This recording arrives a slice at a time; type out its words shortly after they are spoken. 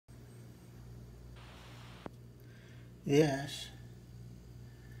Yes,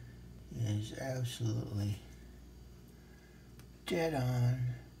 is absolutely dead on,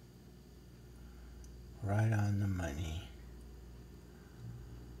 right on the money.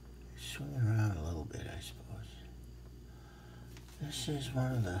 Swinging around a little bit, I suppose. This is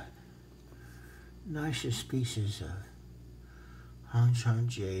one of the nicest pieces of Hongshan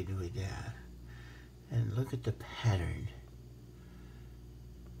Jade we have. And look at the pattern.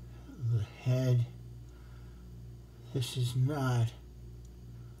 The head. This is not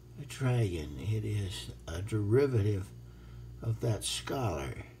a dragon. It is a derivative of that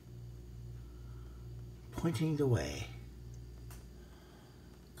scholar pointing the way.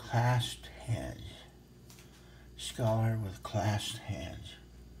 Clasped hands. Scholar with clasped hands.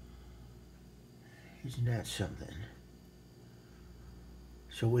 Isn't that something?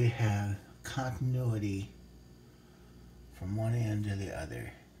 So we have continuity from one end to the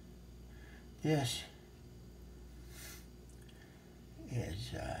other. This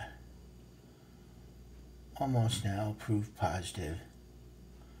is almost now proof positive.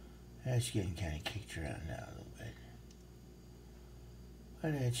 That's getting kind of kicked around now a little bit.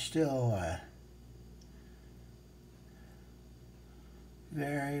 But it's still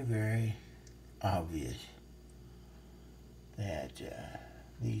very, very obvious that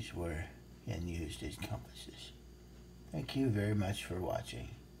these were and used as compasses. Thank you very much for watching.